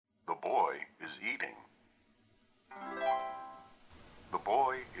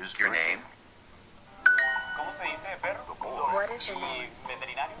Your name? ¿Cómo se dice perro? What is your name?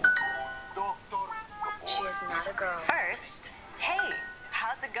 Veterinario. Doctor. She is not a girl. First, hey,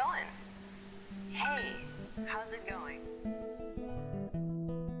 how's it going? Hey, how's it going?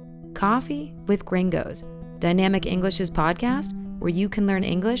 Coffee with Gringos, Dynamic English's podcast where you can learn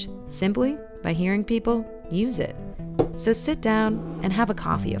English simply by hearing people use it. So sit down and have a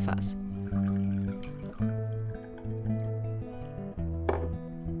coffee with us.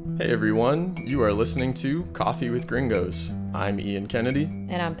 Hey everyone, you are listening to Coffee with Gringos. I'm Ian Kennedy.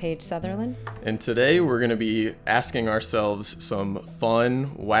 And I'm Paige Sutherland. And today we're going to be asking ourselves some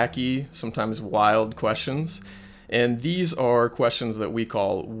fun, wacky, sometimes wild questions. And these are questions that we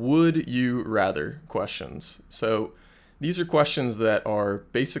call would you rather questions. So these are questions that are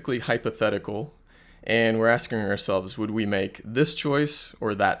basically hypothetical. And we're asking ourselves, would we make this choice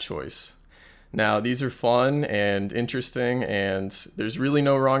or that choice? Now, these are fun and interesting, and there's really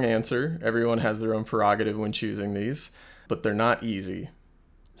no wrong answer. Everyone has their own prerogative when choosing these, but they're not easy.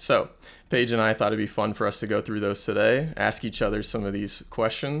 So, Paige and I thought it'd be fun for us to go through those today, ask each other some of these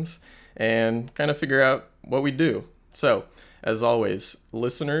questions, and kind of figure out what we do. So, as always,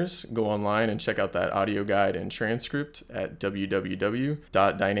 listeners, go online and check out that audio guide and transcript at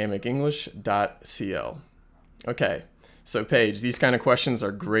www.dynamicenglish.cl. Okay. So Paige, these kind of questions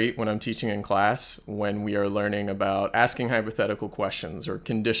are great when I'm teaching in class when we are learning about asking hypothetical questions or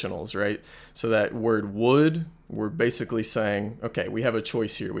conditionals, right? So that word would, we're basically saying, okay, we have a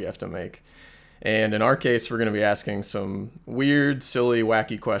choice here we have to make. And in our case, we're going to be asking some weird, silly,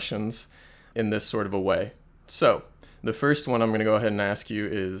 wacky questions in this sort of a way. So the first one I'm going to go ahead and ask you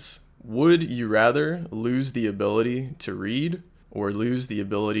is, would you rather lose the ability to read or lose the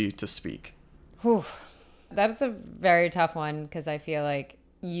ability to speak? Whew. That's a very tough one because I feel like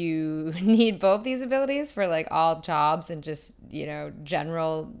you need both these abilities for like all jobs and just,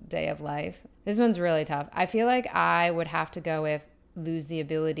 general day of life. This one's really tough. I feel like I would have to go with lose the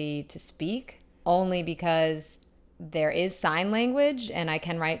ability to speak only because there is sign language and I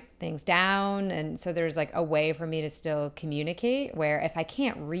can write things down. And so there's like a way for me to still communicate where if I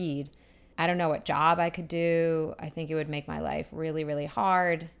can't read, I don't know what job I could do. I think it would make my life really, really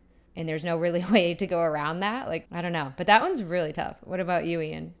hard. And there's no really way to go around that. Like, I don't know. But that one's really tough. What about you,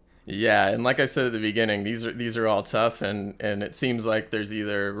 Ian? Yeah, and like I said at the beginning, these are all tough, and it seems like there's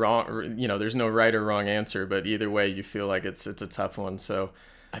either wrong, there's no right or wrong answer, but either way, you feel like it's a tough one. So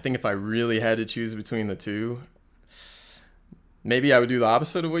I think if I really had to choose between the two, maybe I would do the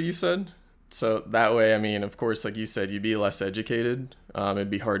opposite of what you said. So that way, I mean, of course, like you said, you'd be less educated. It'd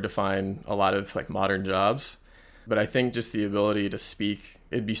be hard to find a lot of like modern jobs. But I think just the ability to speak,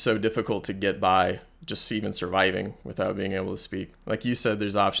 it'd be so difficult to get by just even surviving without being able to speak. Like you said,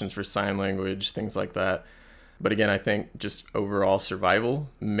 there's options for sign language, things like that. But again, I think just overall survival,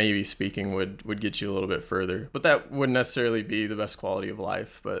 maybe speaking would get you a little bit further. But that wouldn't necessarily be the best quality of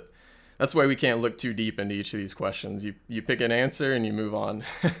life. But that's why we can't look too deep into each of these questions. You pick an answer and you move on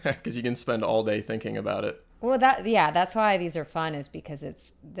because you can spend all day thinking about it. Well, that's why these are fun, is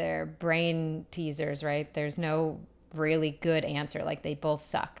because they're brain teasers, right? There's no really good answer. Like, they both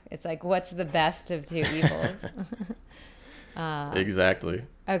suck. It's like, what's the best of two evils? Exactly.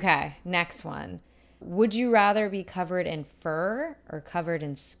 Okay, next one. Would you rather be covered in fur or covered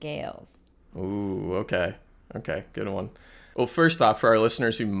in scales? Ooh, okay. Okay, good one. Well, first off, for our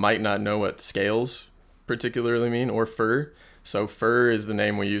listeners who might not know what scales particularly mean, or fur. So fur is the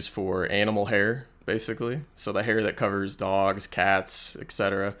name we use for animal hair, basically. So the hair that covers dogs, cats,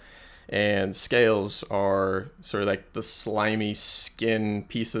 etc. And scales are sort of like the slimy skin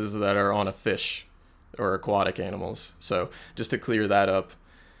pieces that are on a fish or aquatic animals. So just to clear that up,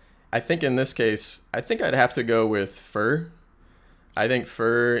 I think in this case, I think I'd have to go with fur. I think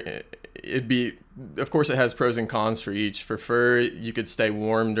fur, it'd be, of course it has pros and cons for each. For fur, you could stay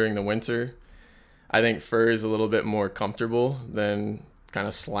warm during the winter. I think fur is a little bit more comfortable than kind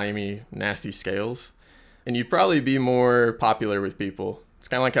of slimy, nasty scales. And you'd probably be more popular with people. It's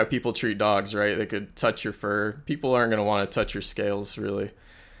kind of like how people treat dogs, right? They could touch your fur. People aren't going to want to touch your scales, really.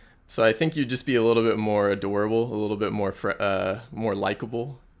 So I think you'd just be a little bit more adorable, a little bit more more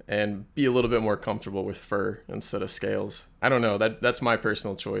likable, and be a little bit more comfortable with fur instead of scales. I don't know. That's my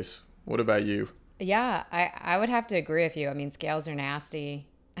personal choice. What about you? Yeah, I would have to agree with you. I mean, scales are nasty.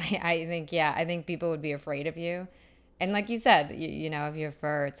 I think people would be afraid of you. And like you said, you know, if you have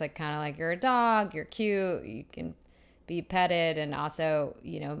fur, it's like kind of like you're a dog, you're cute, you can be petted, and also,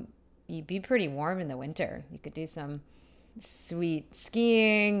 you know, you'd be pretty warm in the winter. You could do some sweet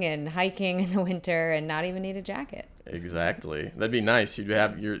skiing and hiking in the winter and not even need a jacket. Exactly. That'd be nice.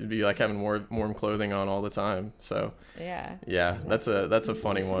 You'd be like having warm clothing on all the time. So yeah, that's a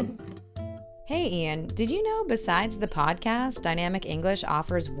funny one. Hey Ian, did you know besides the podcast, Dynamic English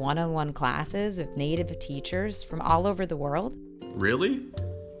offers one-on-one classes with native teachers from all over the world? Really?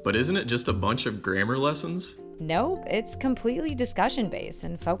 But isn't it just a bunch of grammar lessons? Nope, it's completely discussion-based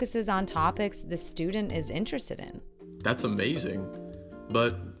and focuses on topics the student is interested in. That's amazing.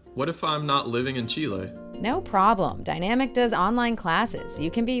 But what if I'm not living in Chile? No problem. Dynamic does online classes.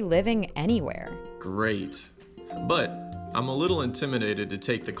 You can be living anywhere. Great. But I'm a little intimidated to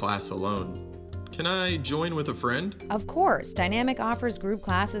take the class alone. Can I join with a friend? Of course. Dynamic offers group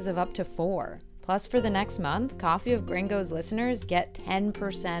classes of up to 4. Plus, for the next month, Coffee of Gringos listeners get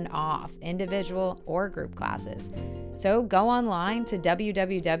 10% off individual or group classes. So go online to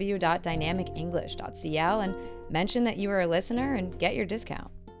www.dynamicenglish.cl and mention that you are a listener and get your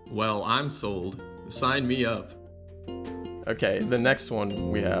discount. Well, I'm sold. Sign me up. Okay, the next one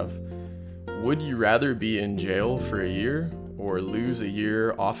we have. Would you rather be in jail for a year or lose a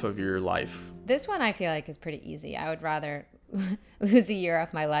year off of your life? This one I feel like is pretty easy. I would rather lose a year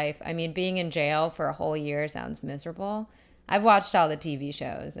off my life. I mean, being in jail for a whole year sounds miserable. I've watched all the TV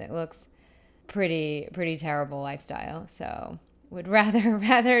shows. It looks pretty terrible lifestyle. So would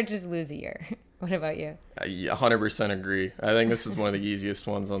rather just lose a year. What about you? I 100% agree. I think this is one of the easiest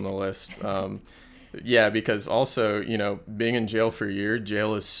ones on the list. Yeah, because also, being in jail for a year,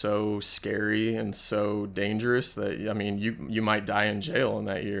 jail is so scary and so dangerous that, I mean, you might die in jail in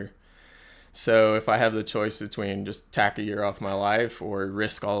that year. So if I have the choice between just tack a year off my life or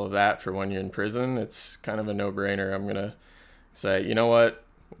risk all of that for 1 year in prison, it's kind of a no-brainer. I'm going to say, you know what,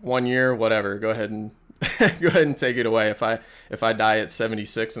 1 year, whatever, go ahead and take it away. If I die at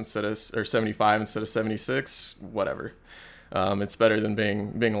 76 or 75 instead of 76, whatever. It's better than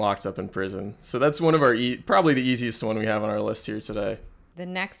being locked up in prison. So that's one of our probably the easiest one we have on our list here today. The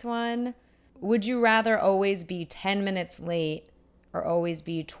next one, would you rather always be 10 minutes late or always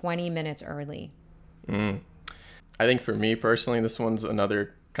be 20 minutes early? I think for me personally, this one's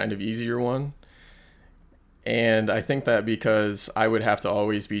another kind of easier one. And I think that because I would have to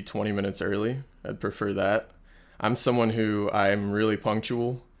always be 20 minutes early, I'd prefer that. I'm someone who I'm really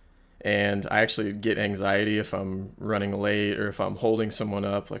punctual, and I actually get anxiety if I'm running late or if I'm holding someone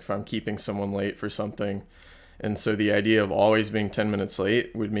up, like if I'm keeping someone late for something. And so the idea of always being 10 minutes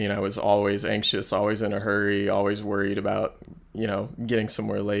late would mean I was always anxious, always in a hurry, always worried about, getting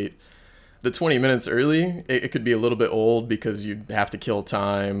somewhere late. The 20 minutes early, it could be a little bit old because you'd have to kill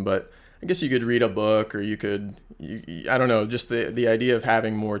time, but I guess you could read a book or you could, I don't know, just the idea of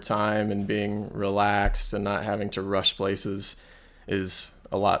having more time and being relaxed and not having to rush places is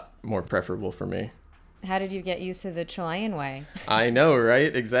a lot more preferable for me. How did you get used to the Chilean way? I know,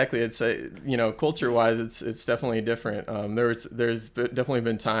 right? Exactly. It's culture-wise, it's definitely different. There's definitely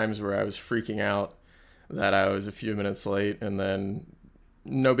been times where I was freaking out that I was a few minutes late, and then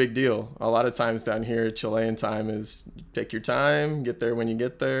no big deal. A lot of times down here, Chilean time is take your time, get there when you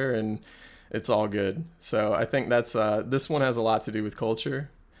get there, and it's all good. So I think that's this one has a lot to do with culture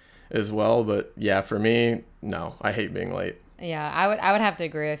as well. But yeah, for me, no, I hate being late. Yeah, I would have to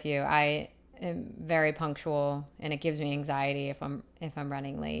agree with you. I am very punctual, and it gives me anxiety if I'm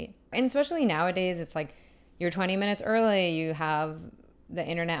running late. And especially nowadays, it's like you're 20 minutes early. You have the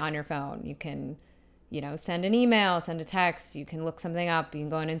internet on your phone. You can, send an email, send a text. You can look something up. You can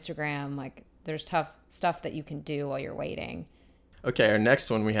go on Instagram. Like there's tough stuff that you can do while you're waiting. Okay, our next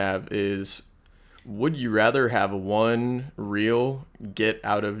one we have is, would you rather have one real get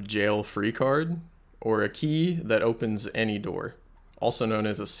out of jail free card or a key that opens any door, also known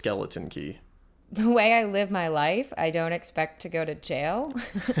as a skeleton key? The way I live my life, I don't expect to go to jail.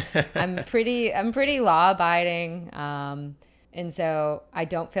 I'm pretty law abiding. And so I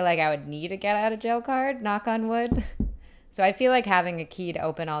don't feel like I would need a get out of jail card, knock on wood. So I feel like having a key to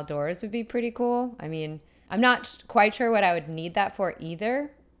open all doors would be pretty cool. I mean, I'm not quite sure what I would need that for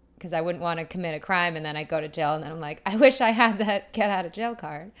either, because I wouldn't want to commit a crime and then I go to jail and then I'm like, I wish I had that get out of jail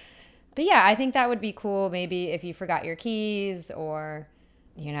card. But yeah, I think that would be cool. Maybe if you forgot your keys or,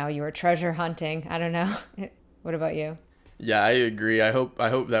 you were treasure hunting. I don't know. What about you? Yeah, I agree. I hope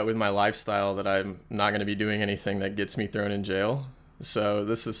that with my lifestyle that I'm not going to be doing anything that gets me thrown in jail. So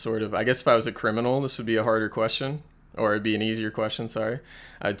this is sort of, I guess if I was a criminal, this would be a harder question, or it'd be an easier question, sorry.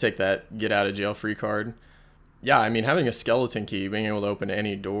 I'd take that get out of jail free card. Yeah, I mean, having a skeleton key, being able to open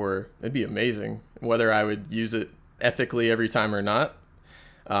any door, it'd be amazing. Whether I would use it ethically every time or not,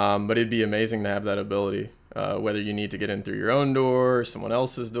 but it'd be amazing to have that ability. Whether you need to get in through your own door, or someone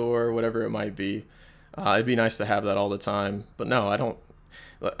else's door, whatever it might be. It'd be nice to have that all the time, but no, I don't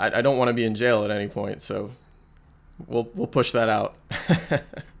want to be in jail at any point, so we'll push that out.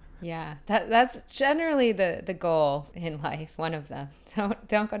 Yeah, that's generally the goal in life, one of them.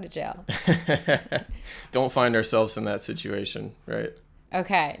 Don't go to jail. Don't find ourselves in that situation, right?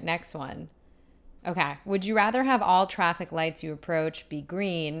 Okay, next one. Okay, would you rather have all traffic lights you approach be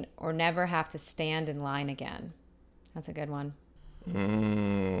green or never have to stand in line again? That's a good one.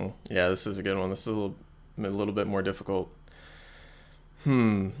 Yeah, this is a good one. This is a little bit more difficult.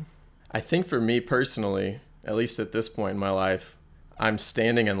 I think for me personally, at least at this point in my life, I'm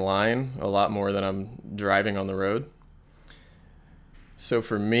standing in line a lot more than I'm driving on the road. So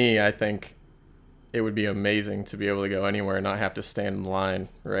for me, I think it would be amazing to be able to go anywhere and not have to stand in line,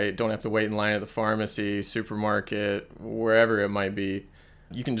 right? Don't have to wait in line at the pharmacy, supermarket, wherever it might be.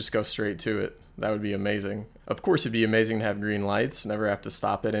 You can just go straight to it. That would be amazing. Of course, it'd be amazing to have green lights, never have to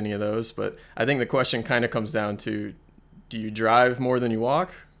stop at any of those. But I think the question kind of comes down to, do you drive more than you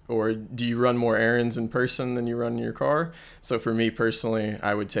walk? Or do you run more errands in person than you run in your car? So for me personally,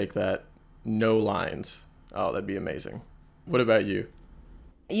 I would take that no lines. Oh, that'd be amazing. What about you?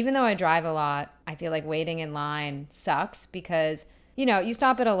 Even though I drive a lot, I feel like waiting in line sucks because, you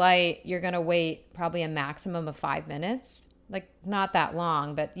stop at a light, you're going to wait probably a maximum of 5 minutes. Like, not that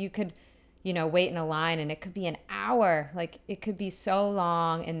long, but you could, wait in a line and it could be an hour. Like, it could be so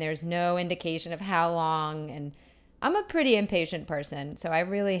long and there's no indication of how long. And I'm a pretty impatient person, so I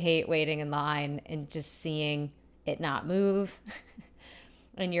really hate waiting in line and just seeing it not move.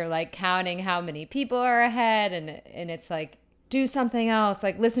 And you're like counting how many people are ahead, and it's like, do something else,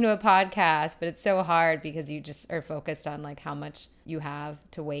 like listen to a podcast, but it's so hard because you just are focused on like how much you have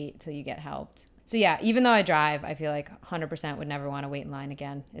to wait till you get helped. So yeah, even though I drive, I feel like 100% would never want to wait in line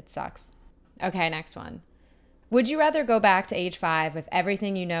again. It sucks. Okay, next one. Would you rather go back to age 5 with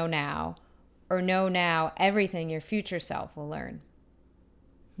everything you know now, or know now everything your future self will learn?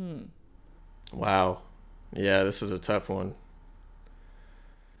 Wow. Yeah, this is a tough one.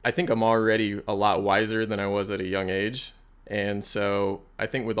 I think I'm already a lot wiser than I was at a young age. And so I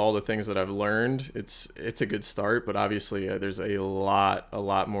think with all the things that I've learned, it's a good start, but obviously there's a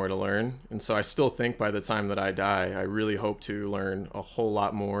lot more to learn. And so I still think by the time that I die, I really hope to learn a whole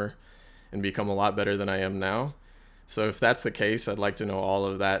lot more and become a lot better than I am now. So if that's the case, I'd like to know all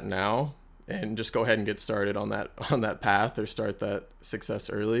of that now and just go ahead and get started on that path, or start that success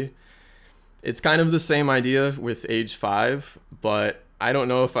early. It's kind of the same idea with age 5, but I don't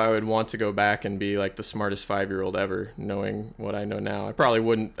know if I would want to go back and be like the smartest 5-year-old ever, knowing what I know now.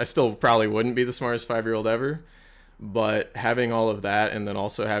 I still probably wouldn't be the smartest 5-year-old ever, but having all of that and then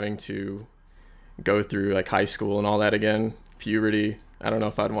also having to go through like high school and all that again, puberty, I don't know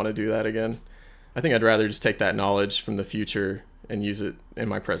if I'd want to do that again. I think I'd rather just take that knowledge from the future and use it in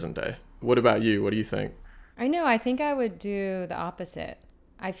my present day. What about you? What do you think? I think I would do the opposite.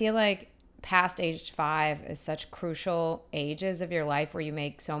 I feel like past age 5 is such crucial ages of your life where you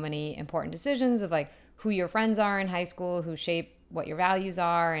make so many important decisions of like who your friends are in high school, who shape what your values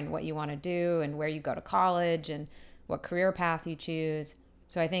are and what you want to do and where you go to college and what career path you choose.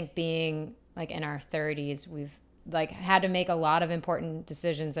 So I think being like in our 30s, we've like had to make a lot of important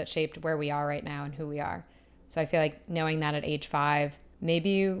decisions that shaped where we are right now and who we are. So I feel like knowing that at age 5, maybe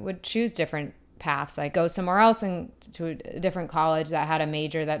you would choose different paths, like go somewhere else and to a different college that had a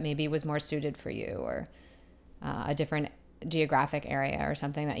major that maybe was more suited for you, or a different geographic area or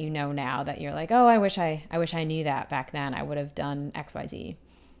something that now that you're like, oh, I wish I knew that back then. I would have done XYZ.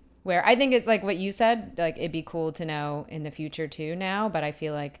 Where I think it's like what you said, like it'd be cool to know in the future too now, but I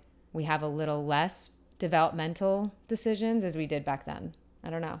feel like we have a little less developmental decisions as we did back then. I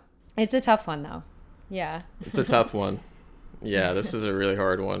don't know. It's a tough one though. Yeah. It's a tough one. Yeah, this is a really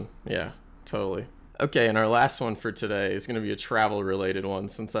hard one. Yeah, totally. Okay, and our last one for today is going to be a travel-related one,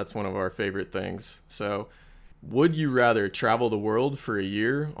 since that's one of our favorite things. So, would you rather travel the world for a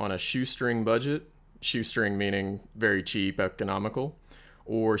year on a shoestring budget, shoestring meaning very cheap, economical,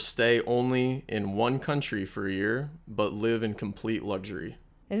 or stay only in one country for a year, but live in complete luxury?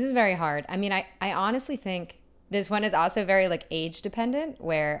 This is very hard. I mean, I honestly think this one is also very like age dependent,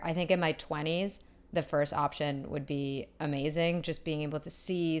 where I think in my 20s, the first option would be amazing. Just being able to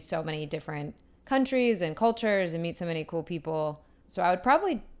see so many different countries and cultures and meet so many cool people. So I would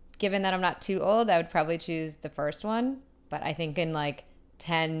probably, given that I'm not too old, I would probably choose the first one. But I think in like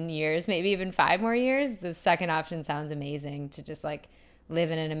 10 years, maybe even 5 more years, the second option sounds amazing, to just like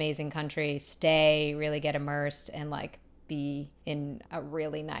live in an amazing country, stay, really get immersed, and like be in a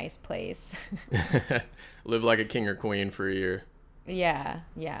really nice place. Live like a king or queen for a year. Yeah.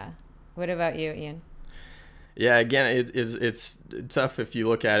 What about you, Ian? Yeah, again, it's tough if you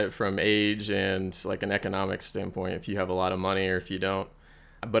look at it from age and like an economic standpoint, if you have a lot of money or if you don't.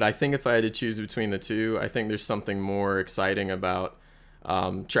 But I think if I had to choose between the two, I think there's something more exciting about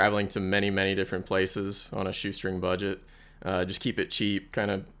traveling to many, many different places on a shoestring budget. Just keep it cheap, kind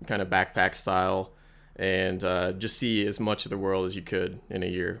of backpack style, and just see as much of the world as you could in a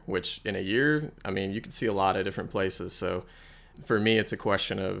year, which in a year, I mean, you could see a lot of different places. So for me, it's a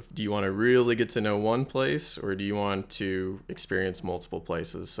question of, do you want to really get to know one place, or do you want to experience multiple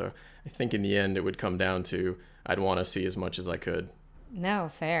places? So I think in the end, it would come down to, I'd want to see as much as I could. No,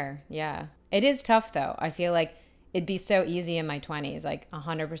 fair. Yeah. It is tough though. I feel like it'd be so easy in my 20s, like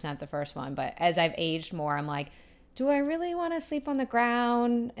 100% the first one. But as I've aged more, I'm like, do I really want to sleep on the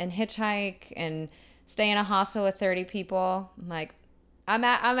ground and hitchhike and stay in a hostel with 30 people? I'm like, I'm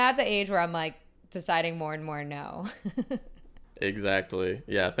at the age where I'm like deciding more and more no. Exactly.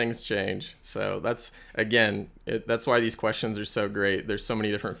 Yeah, things change. So that's, again, that's why these questions are so great. There's so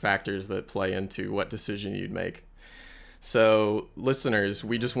many different factors that play into what decision you'd make. So listeners,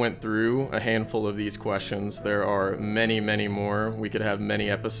 we just went through a handful of these questions. There are many, many more. We could have many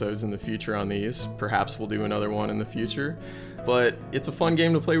episodes in the future on these. Perhaps we'll do another one in the future. But it's a fun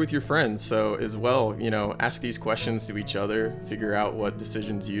game to play with your friends. So as well, ask these questions to each other, figure out what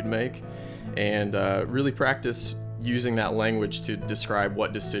decisions you'd make, and really practice using that language to describe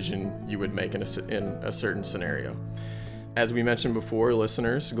what decision you would make in a certain scenario. As we mentioned before,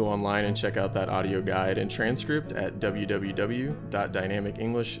 listeners, go online and check out that audio guide and transcript at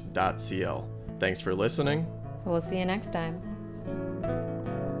www.dynamicenglish.cl. Thanks for listening. We'll see you next time.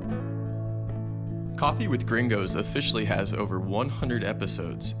 Coffee with Gringos officially has over 100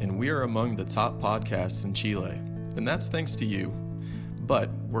 episodes, and we are among the top podcasts in Chile. And that's thanks to you. But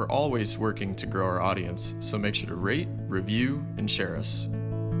we're always working to grow our audience, so make sure to rate, review, and share us.